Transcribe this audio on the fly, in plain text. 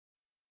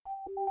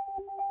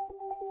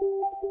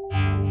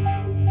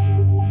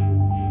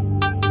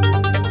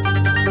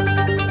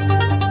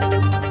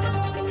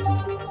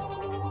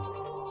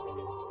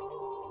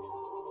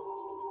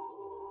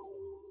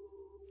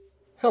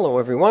Hello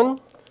everyone,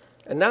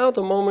 and now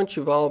the moment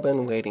you've all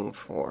been waiting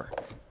for,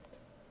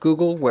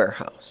 Google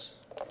Warehouse.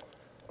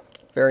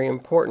 Very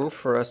important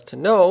for us to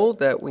know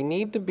that we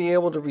need to be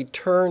able to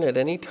return at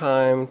any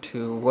time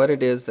to what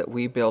it is that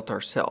we built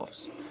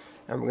ourselves.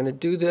 And we're going to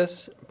do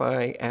this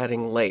by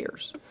adding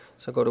layers.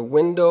 So go to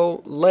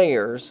Window,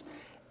 Layers,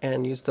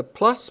 and use the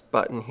plus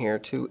button here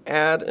to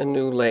add a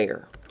new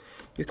layer.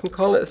 You can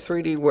call it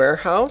 3D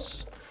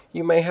Warehouse.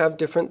 You may have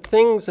different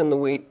things in the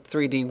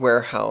 3D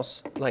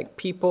warehouse, like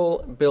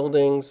people,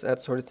 buildings,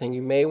 that sort of thing.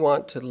 You may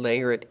want to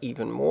layer it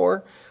even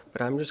more,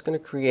 but I'm just going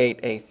to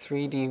create a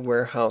 3D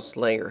warehouse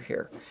layer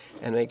here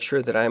and make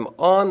sure that I'm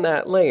on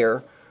that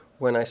layer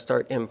when I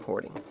start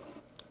importing.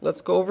 Let's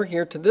go over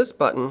here to this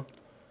button.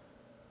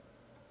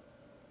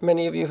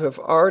 Many of you have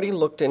already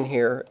looked in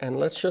here, and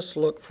let's just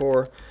look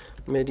for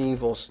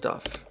medieval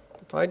stuff.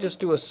 If I just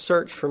do a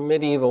search for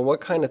medieval,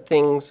 what kind of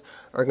things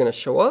are going to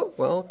show up?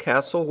 Well,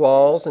 castle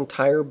walls,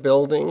 entire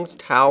buildings,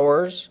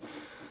 towers,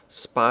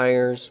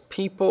 spires,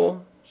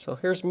 people. So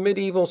here's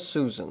medieval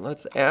Susan.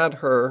 Let's add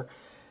her.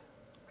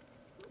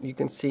 You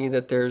can see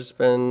that there's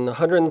been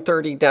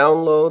 130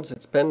 downloads.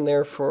 It's been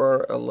there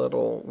for a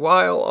little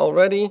while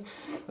already,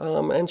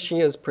 and she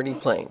is pretty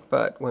plain.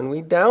 But when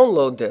we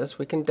download this,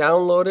 we can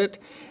download it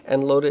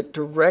and load it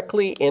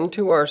directly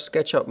into our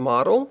SketchUp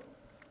model.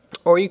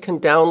 Or you can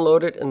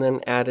download it and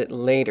then add it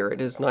later. It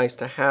is nice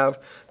to have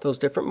those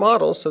different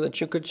models so that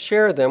you could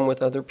share them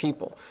with other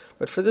people.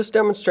 But for this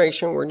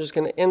demonstration, we're just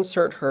going to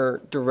insert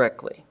her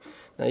directly.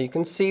 Now you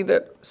can see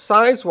that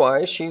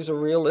size-wise, she's a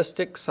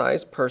realistic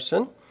size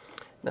person.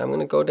 Now I'm going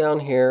to go down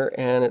here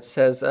and it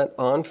says that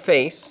on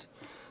face.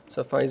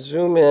 So if I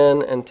zoom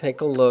in and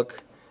take a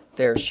look,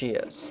 there she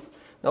is.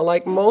 Now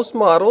like most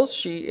models,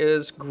 she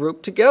is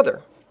grouped together.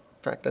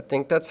 In fact, I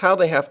think that's how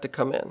they have to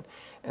come in.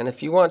 And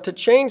if you want to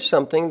change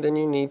something, then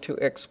you need to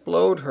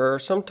explode her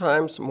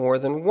sometimes more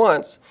than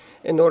once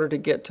in order to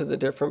get to the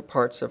different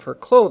parts of her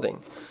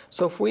clothing.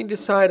 So if we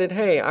decided,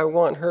 hey, I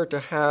want her to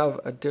have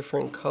a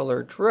different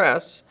color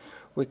dress,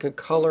 we could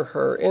color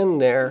her in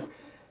there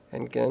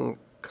and again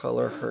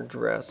color her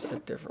dress a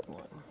different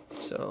one.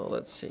 So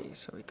let's see,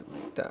 so we can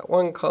make that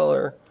one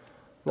color.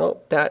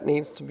 Nope, that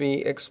needs to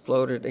be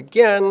exploded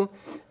again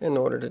in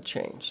order to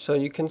change. So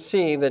you can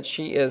see that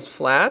she is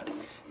flat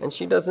and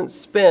she doesn't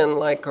spin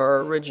like our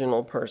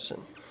original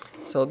person.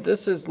 So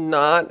this is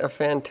not a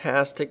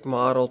fantastic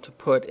model to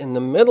put in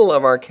the middle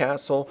of our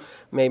castle.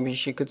 Maybe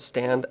she could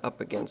stand up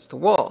against the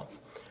wall.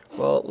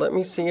 Well, let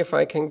me see if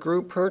I can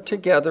group her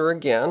together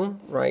again.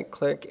 Right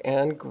click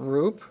and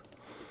group.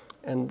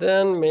 And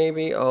then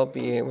maybe I'll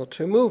be able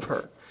to move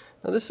her.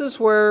 Now this is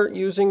where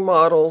using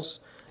models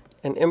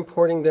and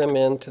importing them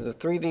into the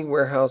 3D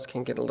warehouse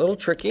can get a little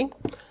tricky.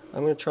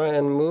 I'm going to try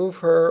and move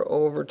her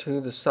over to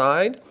the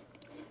side.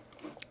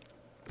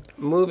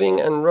 Moving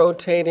and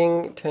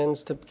rotating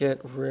tends to get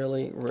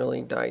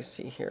really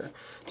dicey here.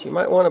 So you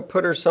might want to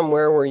put her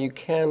somewhere where you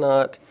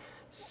cannot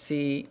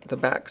see the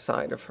back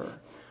side of her.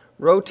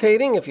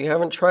 Rotating, if you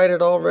haven't tried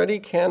it already,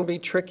 can be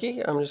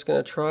tricky. I'm just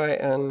going to try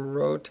and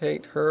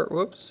rotate her.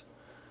 Whoops.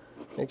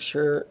 Make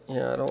sure,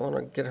 yeah, I don't want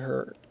to get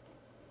her.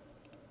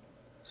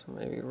 So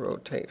maybe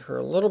rotate her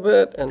a little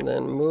bit and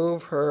then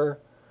move her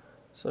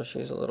so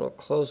she's a little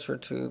closer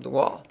to the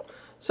wall.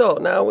 So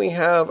now we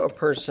have a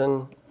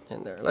person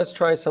in there. Let's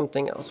try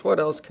something else. What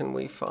else can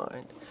we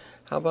find?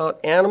 How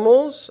about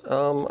animals?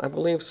 I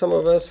believe some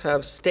of us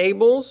have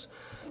stables.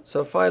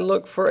 So if I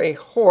look for a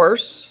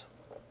horse,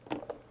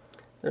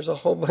 there's a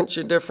whole bunch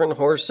of different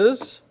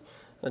horses.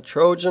 A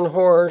Trojan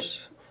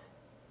horse,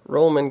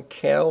 Roman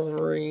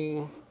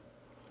cavalry.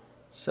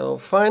 So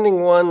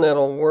finding one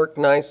that'll work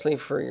nicely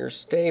for your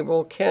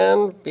stable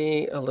can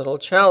be a little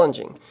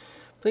challenging.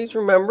 Please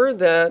remember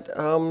that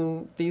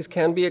these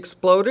can be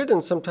exploded,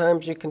 and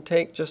sometimes you can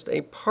take just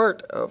a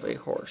part of a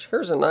horse.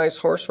 Here's a nice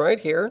horse right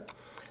here.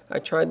 I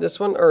tried this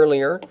one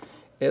earlier.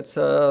 It's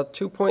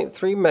 2.3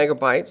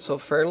 megabytes, so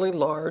fairly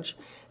large.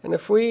 And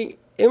if we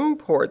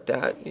import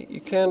that,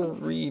 you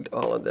can read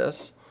all of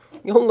this.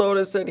 You'll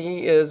notice that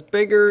he is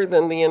bigger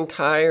than the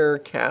entire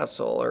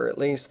castle, or at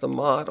least the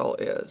model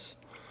is.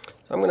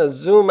 So I'm going to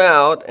zoom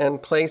out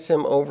and place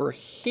him over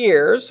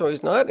here so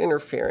he's not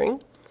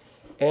interfering,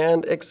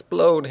 and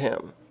explode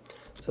him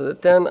so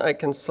that then I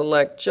can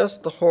select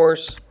just the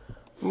horse,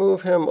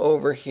 move him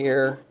over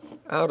here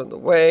out of the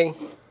way,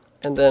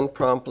 and then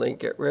promptly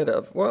get rid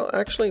of. Well,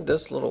 actually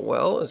this little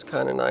well is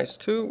kind of nice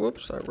too.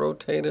 Whoops, I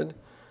rotated.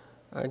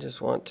 I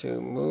just want to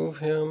move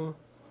him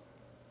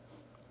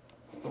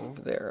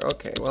over there.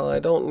 Okay, well, I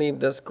don't need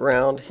this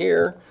ground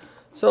here,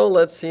 so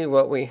let's see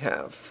what we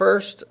have.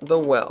 First, the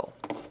well.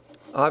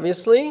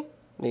 Obviously,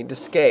 need to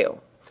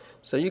scale.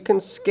 So you can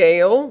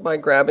scale by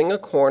grabbing a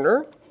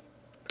corner.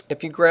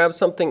 If you grab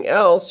something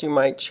else, you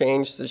might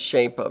change the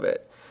shape of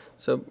it.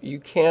 So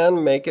you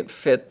can make it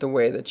fit the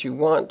way that you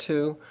want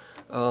to.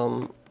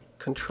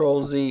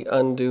 Control Z,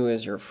 undo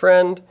is your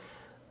friend.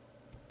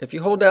 If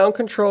you hold down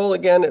Control,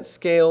 again, it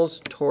scales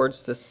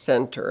towards the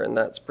center, and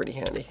that's pretty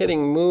handy.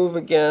 Hitting Move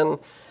again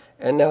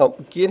And now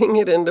getting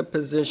it into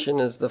position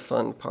is the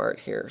fun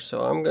part here.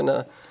 So I'm going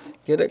to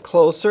get it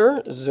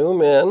closer,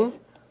 zoom in,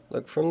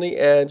 look from the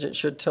edge. It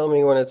should tell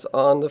me when it's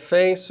on the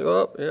face.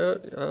 Oh,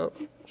 yeah.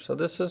 So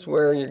this is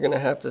where you're going to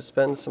have to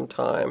spend some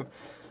time.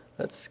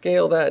 Let's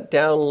scale that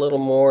down a little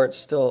more. It's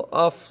still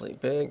awfully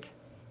big.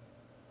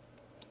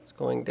 It's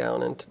going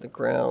down into the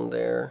ground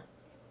there.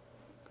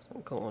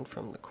 I'm going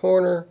from the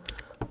corner,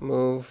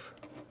 move.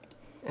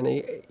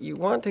 And you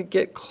want to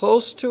get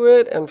close to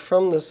it, and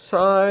from the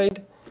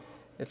side,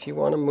 if you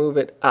want to move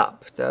it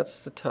up.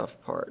 That's the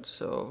tough part.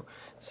 So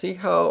see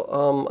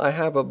how I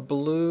have a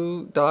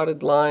blue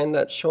dotted line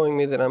that's showing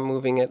me that I'm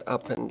moving it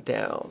up and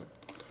down.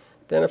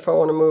 Then if I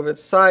want to move it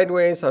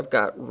sideways, I've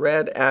got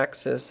red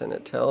axis, and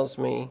it tells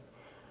me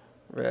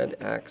red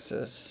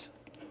axis.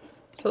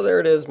 So there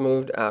it is,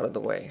 moved out of the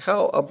way.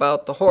 How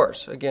about the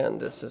horse? Again,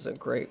 this is a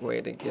great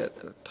way to get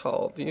a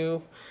tall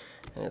view,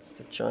 and it's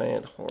the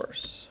giant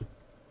horse.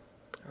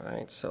 All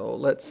right, so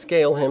let's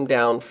scale him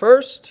down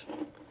first.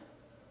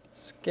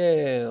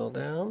 Scale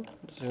down,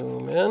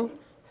 zoom in,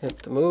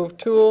 hit the move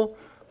tool,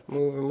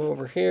 move him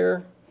over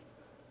here,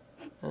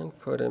 and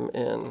put him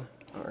in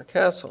our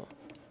castle.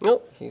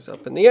 Nope, he's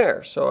up in the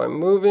air. So I'm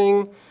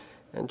moving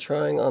and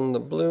trying on the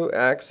blue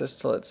axis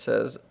till it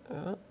says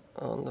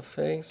on the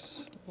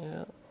face.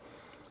 Yeah.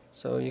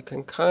 So you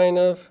can kind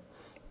of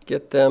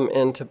get them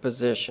into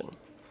position.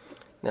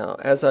 Now,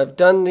 as I've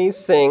done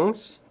these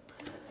things,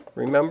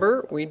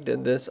 remember we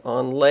did this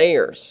on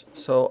layers.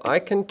 So I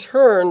can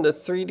turn the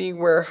 3D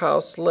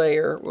warehouse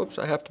layer, whoops,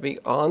 I have to be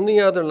on the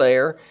other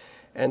layer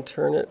and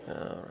turn it, all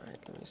right,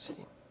 let me see.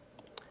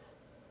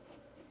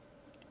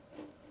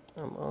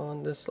 I'm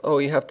on this, oh,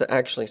 you have to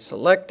actually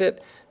select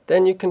it.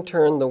 Then you can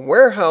turn the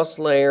warehouse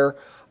layer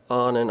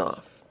on and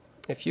off.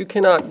 If you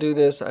cannot do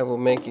this, I will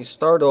make you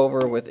start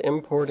over with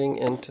importing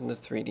into the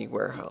 3D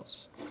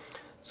warehouse.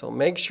 So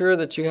make sure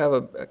that you have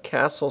a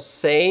castle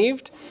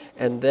saved,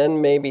 and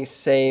then maybe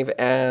save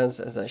as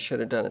I should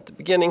have done at the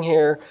beginning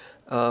here,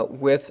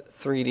 with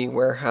 3D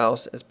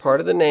warehouse as part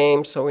of the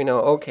name, so we know,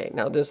 okay,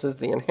 now this is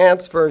the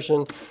enhanced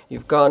version.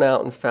 You've gone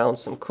out and found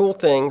some cool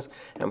things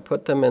and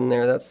put them in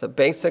there. That's the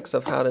basics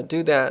of how to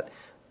do that.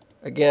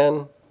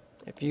 Again,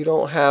 if you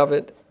don't have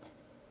it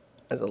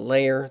as a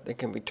layer that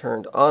can be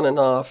turned on and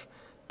off,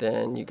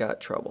 then you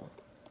got trouble.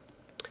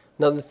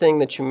 Another thing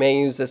that you may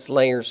use this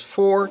layers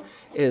for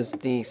is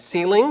the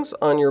ceilings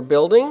on your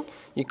building.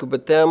 You could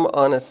put them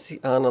on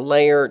a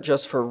layer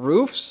just for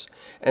roofs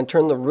and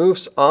turn the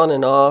roofs on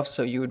and off,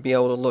 so you would be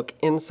able to look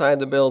inside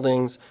the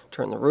buildings,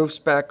 turn the roofs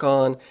back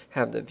on,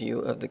 have the view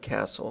of the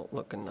castle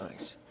looking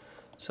nice.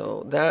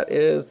 So that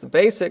is the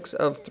basics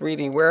of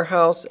 3D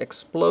warehouse,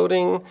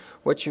 exploding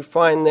what you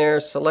find there,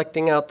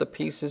 selecting out the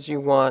pieces you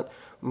want,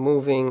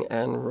 moving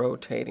and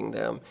rotating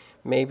them,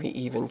 maybe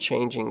even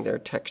changing their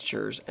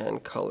textures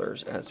and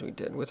colors as we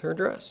did with her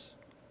dress.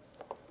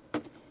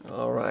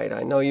 All right,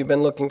 I know you've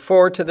been looking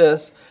forward to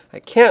this. I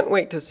can't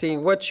wait to see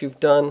what you've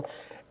done.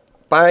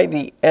 By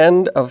the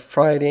end of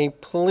Friday,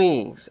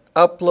 please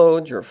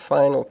upload your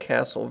final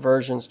castle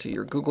versions to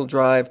your Google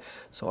Drive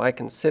so I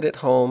can sit at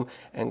home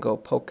and go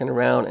poking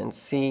around and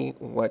see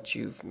what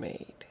you've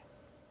made.